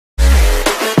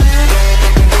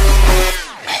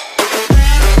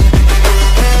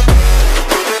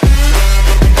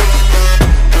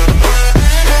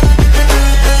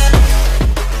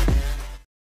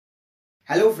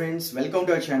friends, welcome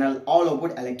to our channel all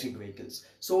about electric vehicles.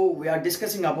 So we are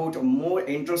discussing about more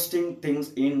interesting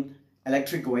things in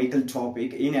electric vehicle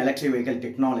topic, in electric vehicle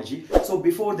technology. So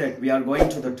before that we are going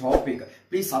to the topic,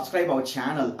 please subscribe our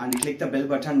channel and click the bell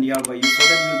button nearby you so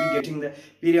that you will be getting the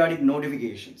periodic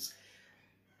notifications.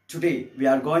 Today we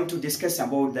are going to discuss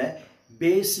about the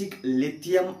basic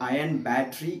lithium ion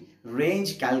battery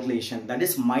range calculation, that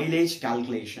is mileage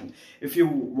calculation. If you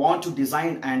want to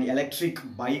design an electric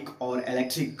bike or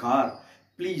electric car,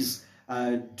 please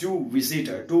do visit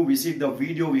the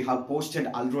video we have posted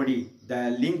already.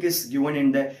 The link is given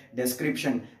in the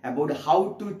description about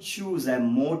how to choose a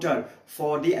motor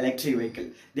for the electric vehicle.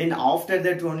 Then after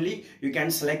that only you can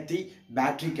select the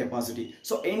battery capacity.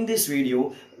 So in this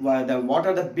video, what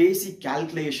are the basic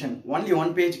calculation, only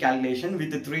one page calculation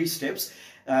with the 3 steps.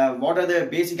 What are the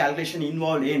basic calculation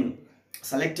involved in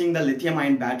selecting the lithium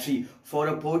ion battery for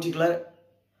a particular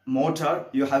motor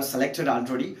you have selected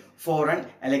already for an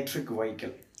electric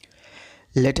vehicle.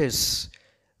 Let us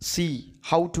see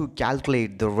how to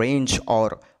calculate the range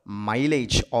or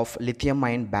mileage of lithium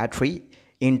ion battery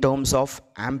in terms of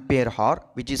ampere hour,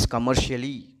 which is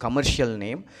commercial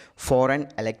name for an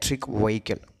electric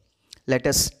vehicle. Let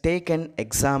us take an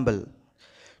example.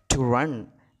 To run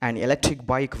an electric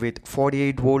bike with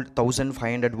 48 volt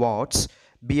 1500 watts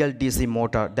Bldc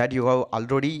motor that you have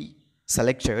already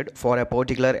selected for a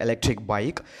particular electric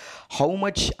bike, how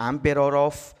much ampere hour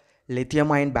of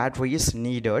lithium ion battery is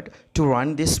needed to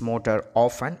run this motor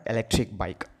of an electric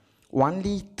bike?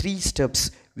 Only 3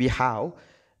 steps we have,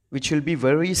 which will be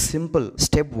very simple.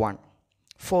 Step 1.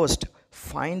 First,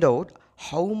 find out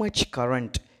how much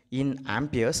current in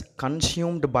amperes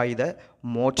consumed by the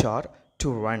motor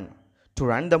to run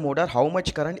the motor, how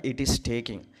much current it is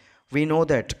taking. We know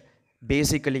that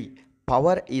basically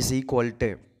power is equal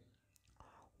to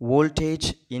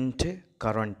voltage into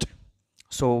current.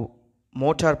 So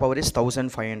motor power is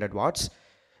 1500 watts,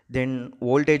 then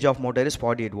voltage of motor is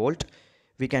 48 volt.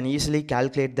 We can easily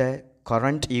calculate the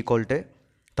current equal to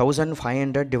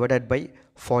 1500 divided by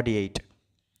 48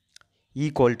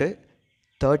 equal to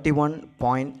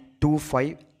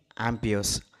 31.25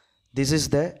 amperes. This is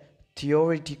the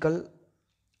theoretical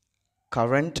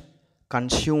current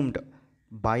consumed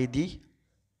by the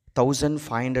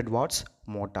 1500 watts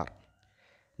motor.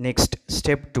 Next,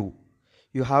 step 2.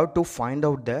 You have to find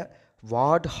out the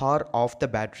watt hour of the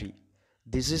battery.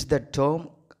 This is the term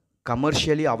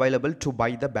commercially available to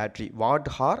buy the battery, watt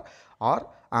hour or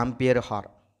ampere hour.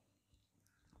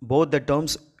 Both the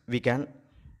terms we can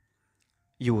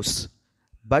use,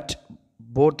 but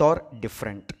both are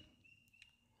different.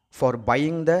 For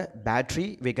buying the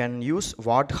battery, we can use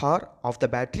watt hour of the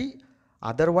battery,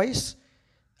 otherwise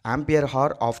ampere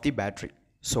hour of the battery.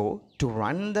 So to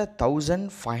run the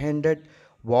 1500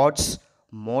 watts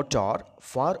motor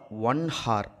for 1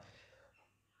 hour,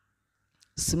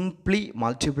 simply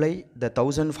multiply the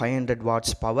 1500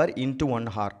 watts power into 1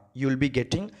 hour. You will be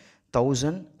getting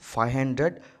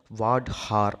 1500 watt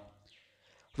hour.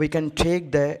 We can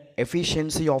take the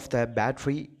efficiency of the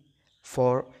battery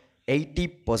for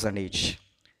 80%.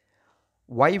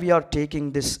 Why we are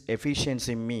taking this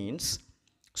efficiency means,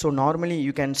 so normally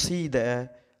you can see the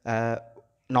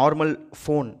normal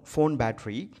phone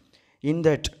battery, in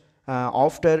that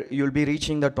after you will be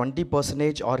reaching the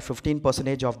 20% or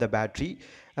 15% of the battery,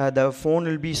 the phone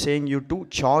will be saying you to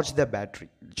charge the battery,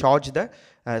 charge the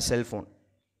cell phone.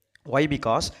 Why?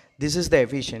 Because this is the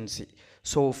efficiency.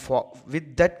 So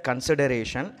with that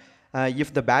consideration,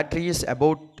 if the battery is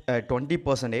about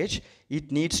 20%,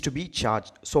 it needs to be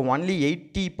charged. So only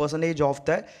 80% of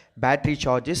the battery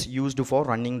charge is used for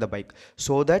running the bike.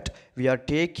 So that we are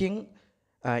taking,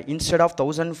 instead of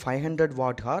 1500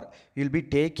 watt hour, you will be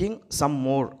taking some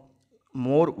more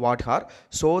watt hour,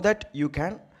 so that you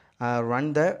can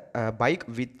run the bike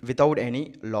without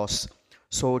any loss.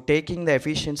 So taking the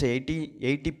efficiency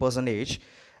 80%,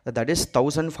 that is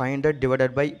 1500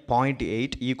 divided by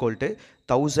 0.8 equal to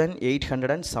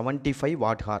 1875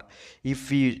 watt hour.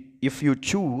 If you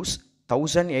choose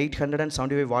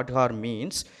 1875 watt hour,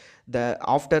 means the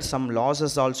after some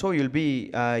losses also you will be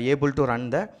able to run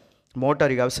the motor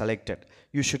you have selected.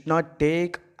 You should not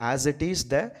take as it is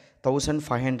the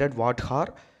 1500 watt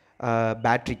hour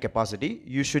battery capacity.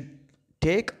 You should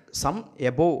take some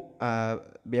above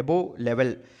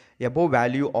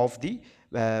value of the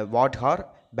watt hour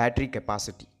battery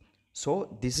capacity.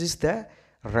 So this is the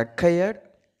required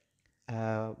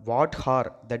watt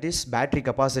hour, that is battery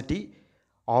capacity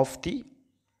of the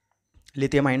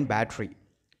lithium ion battery.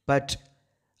 But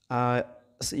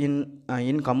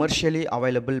in commercially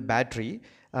available battery,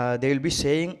 they will be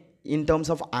saying in terms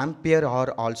of ampere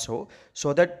hour also,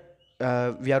 so that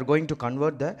we are going to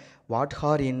convert the watt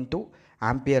hour into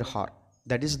ampere hour.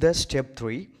 That is the step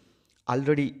 3.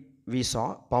 Already we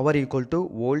saw power equal to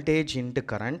voltage into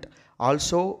current.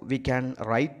 Also we can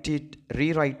rewrite it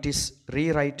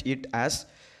as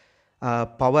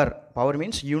power. Power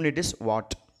means unit is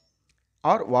watt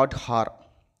or watt hour.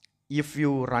 If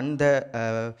you run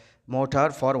the motor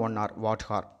for 1 hour, watt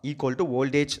hour equal to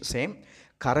voltage same,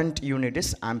 current unit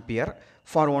is ampere,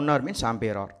 for 1 hour means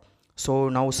ampere hour. So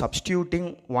now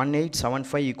substituting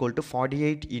 1875 equal to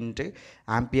 48 into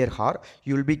ampere hour,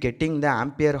 you will be getting the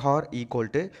ampere hour equal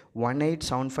to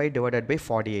 1875 divided by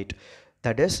 48,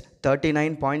 that is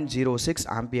 39.06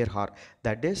 ampere hour.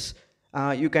 That is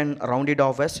you can round it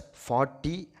off as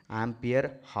 40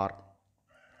 ampere hour.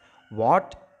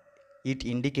 What it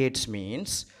indicates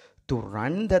means to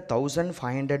run the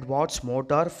 1500 watts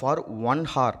motor for 1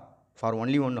 hour, for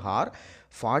only 1 hour,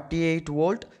 48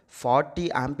 volt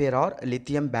 40 ampere hour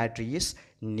lithium battery is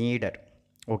needed.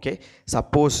 Okay,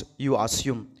 suppose you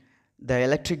assume the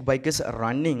electric bike is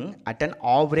running at an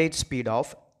average speed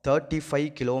of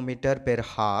 35 kilometer per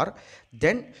hour,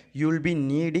 then you will be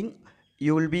needing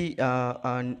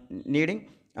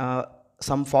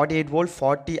some 48 volt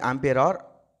 40 ampere hour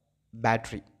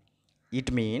battery.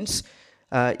 It means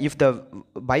if the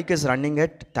bike is running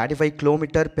at 35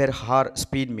 kilometer per hour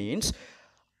speed, means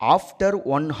after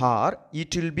 1 hour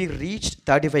it will be reached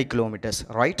 35 kilometers,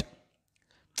 right?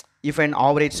 If an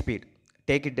average speed,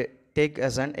 take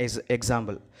as an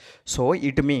example. So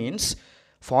it means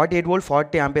 48 volt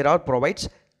 40 ampere hour provides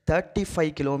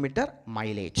 35 kilometer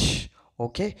mileage.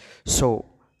 Okay, so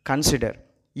consider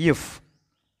if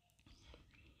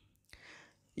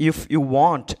you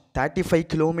want 35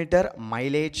 kilometer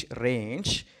mileage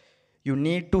range, you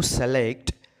need to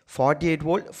select 48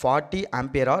 volt 40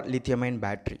 ampere hour lithium ion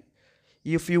battery.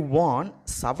 If you want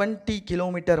 70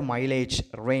 kilometer mileage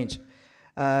range,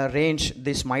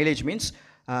 this mileage means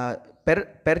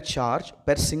per charge,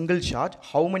 per single charge,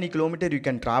 how many kilometer you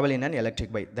can travel in an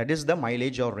electric bike, that is the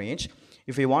mileage or range.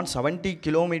 If you want 70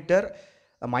 kilometer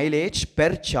mileage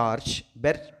per charge,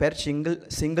 per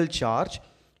single charge,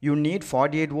 you need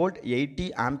 48 volt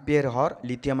 80 ampere hour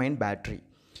lithium ion battery.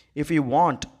 If you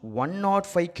want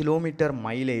 105 kilometer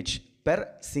mileage per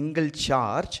single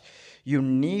charge, you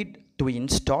need to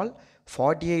install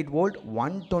 48 volt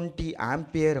 120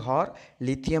 ampere hour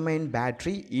lithium ion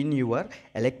battery in your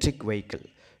electric vehicle.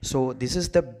 So this is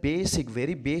the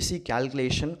very basic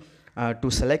calculation to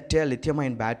select a lithium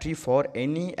ion battery for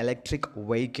any electric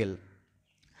vehicle.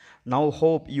 Now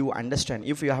hope you understand.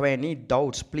 If you have any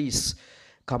doubts, please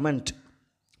comment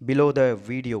below the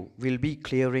video. We'll be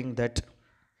clearing that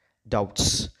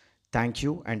doubts. Thank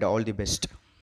you and all the best.